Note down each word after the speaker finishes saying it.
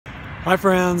Hi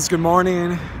friends, good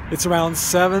morning. It's around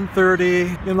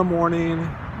 7:30 in the morning.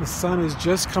 The sun is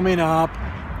just coming up.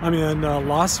 I'm in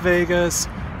Las Vegas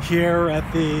here at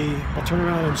I'll turn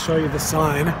around and show you the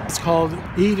sign. It's called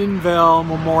Edenvale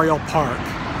Memorial Park.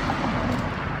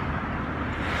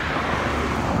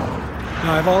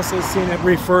 Now I've also seen it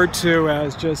referred to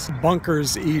as just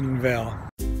Bunkers Edenvale.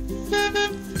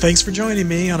 Thanks for joining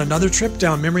me on another trip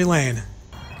down memory lane.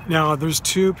 Now, there's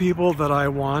two people that I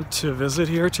want to visit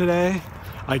here today.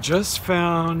 I just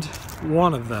found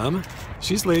one of them.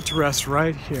 She's laid to rest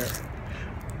right here.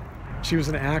 She was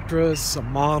an actress, a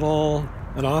model,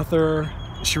 an author.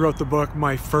 She wrote the book,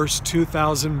 My First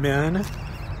 2,000 Men.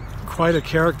 Quite a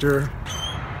character.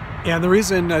 And the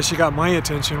reason she got my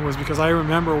attention was because I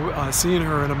remember seeing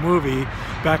her in a movie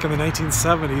back in the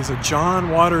 1970s, a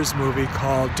John Waters movie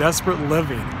called Desperate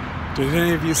Living. Did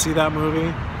any of you see that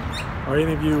movie? Are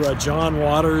any of you John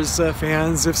Waters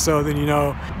fans? If so, then you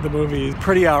know the movie is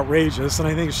pretty outrageous, and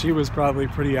I think she was probably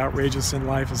pretty outrageous in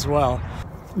life as well.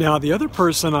 Now, the other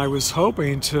person I was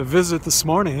hoping to visit this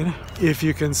morning, if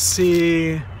you can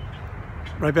see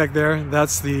right back there,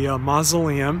 that's the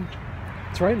mausoleum.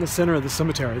 It's right in the center of the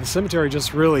cemetery. The cemetery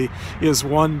just really is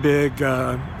one big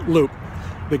loop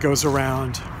that goes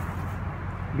around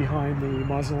behind the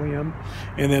mausoleum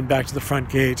and then back to the front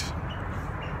gate,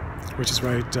 which is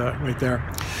right there.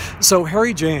 So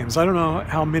Harry James, I don't know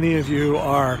how many of you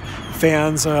are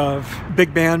fans of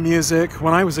big band music.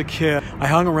 When I was a kid, I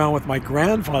hung around with my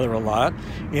grandfather a lot,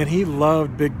 and he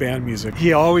loved big band music.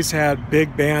 He always had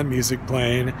big band music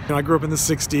playing. You know, I grew up in the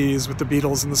 60s with the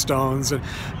Beatles and the Stones, and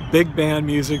big band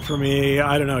music for me,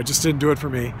 I don't know, it just didn't do it for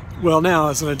me. Well, now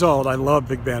as an adult, I love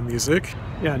big band music.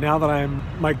 Yeah, now that I'm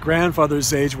my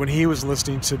grandfather's age, when he was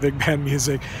listening to big band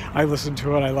music, I listen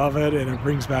to it, I love it, and it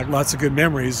brings back lots of good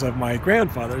memories of my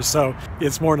grandfather. So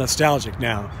it's more nostalgic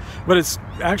now. But it's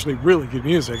actually really good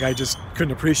music. I just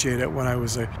couldn't appreciate it when I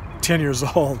was 10 years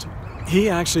old. He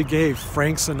actually gave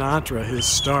Frank Sinatra his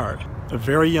start. A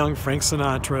very young Frank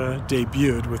Sinatra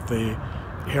debuted with the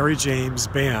Harry James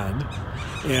Band,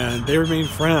 and they remained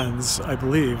friends, I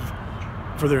believe,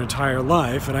 for their entire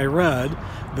life. And I read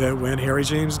that when Harry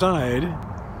James died,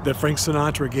 that Frank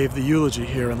Sinatra gave the eulogy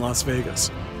here in Las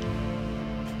Vegas.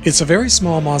 It's a very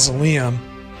small mausoleum,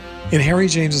 and Harry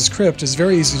James's crypt is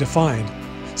very easy to find.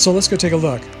 So let's go take a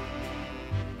look.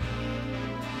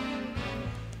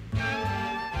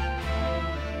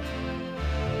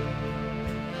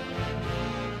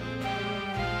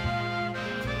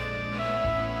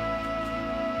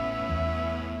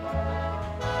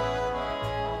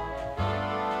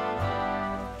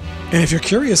 And if you're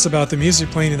curious about the music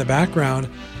playing in the background,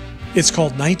 it's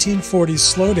called 1940s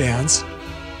Slow Dance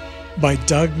by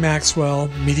Doug Maxwell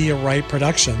Media Right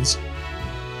Productions.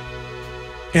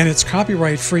 And it's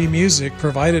copyright-free music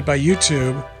provided by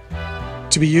YouTube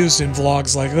to be used in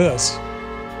vlogs like this.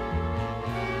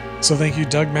 So thank you,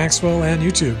 Doug Maxwell and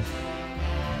YouTube.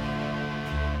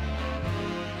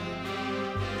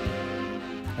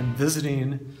 I'm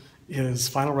visiting his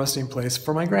final resting place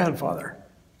for my grandfather.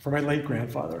 For my late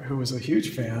grandfather, who was a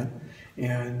huge fan,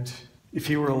 and if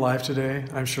he were alive today,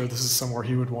 I'm sure this is somewhere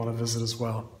he would want to visit as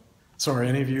well. So are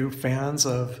any of you fans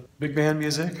of big band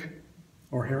music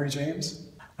or Harry James?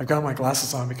 I've got my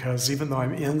glasses on because even though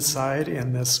I'm inside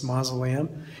in this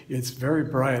mausoleum, it's very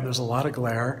bright, there's a lot of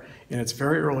glare, and it's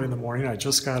very early in the morning. I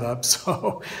just got up,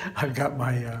 so I've got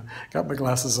my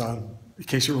glasses on, in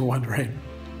case you were wondering.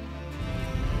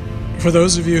 For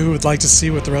those of you who would like to see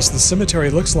what the rest of the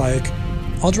cemetery looks like,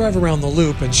 I'll drive around the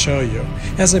loop and show you.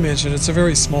 As I mentioned, it's a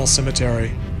very small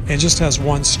cemetery and just has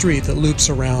one street that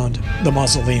loops around the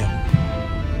mausoleum.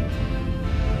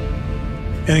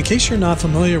 And in case you're not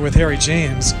familiar with Harry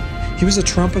James, he was a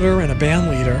trumpeter and a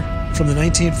band leader from the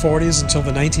 1940s until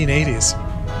the 1980s.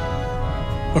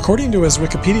 According to his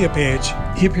Wikipedia page,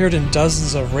 he appeared in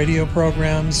dozens of radio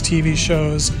programs, TV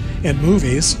shows, and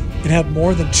movies, and had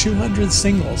more than 200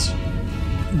 singles.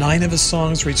 9 of his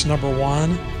songs reached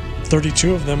 #1,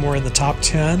 32 of them were in the top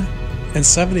 10, and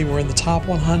 70 were in the top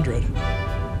 100.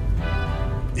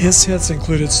 His hits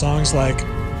included songs like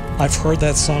I've Heard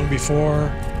That Song Before,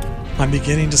 I'm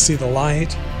Beginning to See the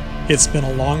Light, It's Been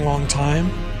a Long, Long Time,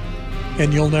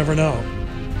 and You'll Never Know.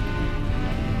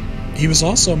 He was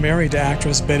also married to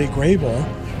actress Betty Grable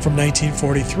from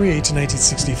 1943 to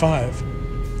 1965.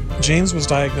 James was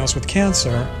diagnosed with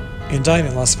cancer and died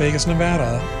in Las Vegas,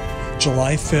 Nevada,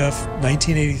 July 5th,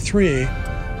 1983,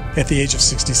 at the age of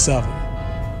 67.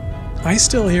 I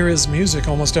still hear his music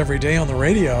almost every day on the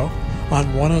radio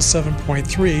on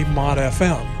 107.3 Mod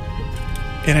FM.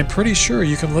 And I'm pretty sure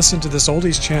you can listen to this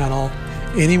oldies channel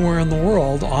anywhere in the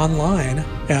world online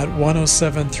at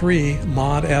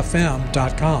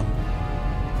 1073modfm.com.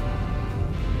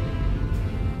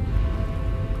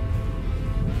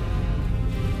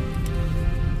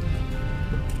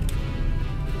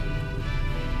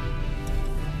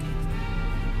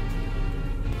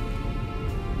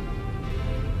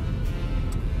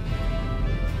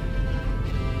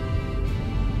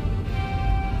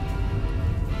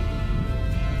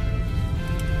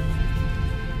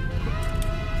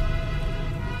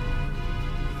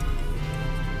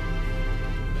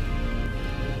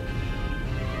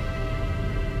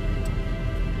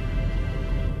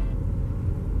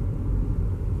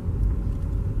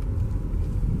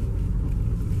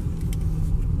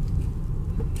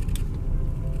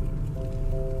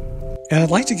 And I'd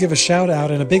like to give a shout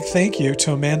out and a big thank you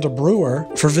to Amanda Brewer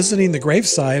for visiting the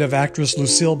gravesite of actress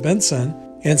Lucille Benson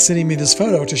and sending me this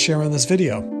photo to share on this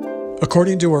video.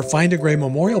 According to her Find a Grave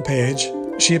memorial page,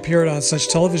 she appeared on such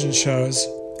television shows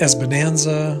as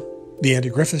Bonanza, The Andy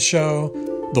Griffith Show,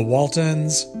 The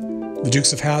Waltons, The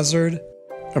Dukes of Hazzard,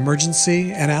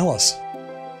 Emergency, and Alice.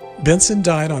 Benson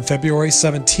died on February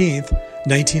 17th,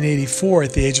 1984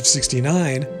 at the age of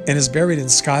 69 and is buried in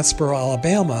Scottsboro,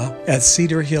 Alabama at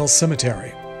Cedar Hill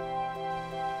Cemetery.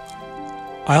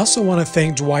 I also want to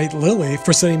thank Dwight Lilly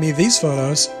for sending me these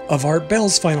photos of Art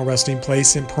Bell's final resting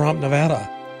place in Pahrump, Nevada.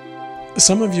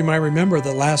 Some of you might remember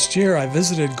that last year I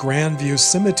visited Grandview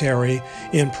Cemetery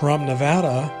in Pahrump,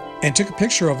 Nevada and took a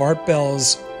picture of Art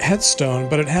Bell's headstone,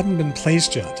 but it hadn't been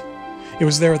placed yet. It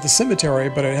was there at the cemetery,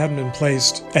 but it hadn't been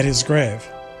placed at his grave.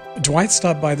 Dwight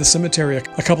stopped by the cemetery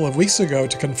a couple of weeks ago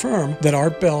to confirm that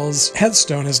Art Bell's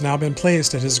headstone has now been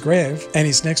placed at his grave, and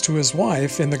he's next to his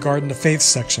wife in the Garden of Faith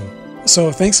section.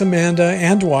 So thanks Amanda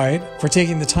and Dwight for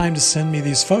taking the time to send me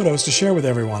these photos to share with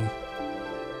everyone.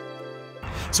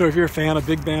 So if you're a fan of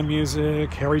big band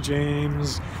music, Harry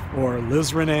James, or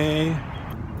Liz Renay,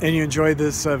 and you enjoyed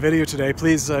this video today,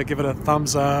 please give it a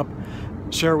thumbs up,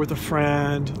 share it with a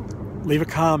friend, leave a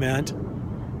comment.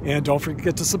 And don't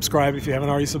forget to subscribe if you haven't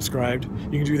already subscribed.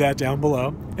 You can do that down below.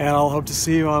 And I'll hope to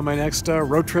see you on my next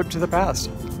road trip to the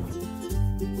past.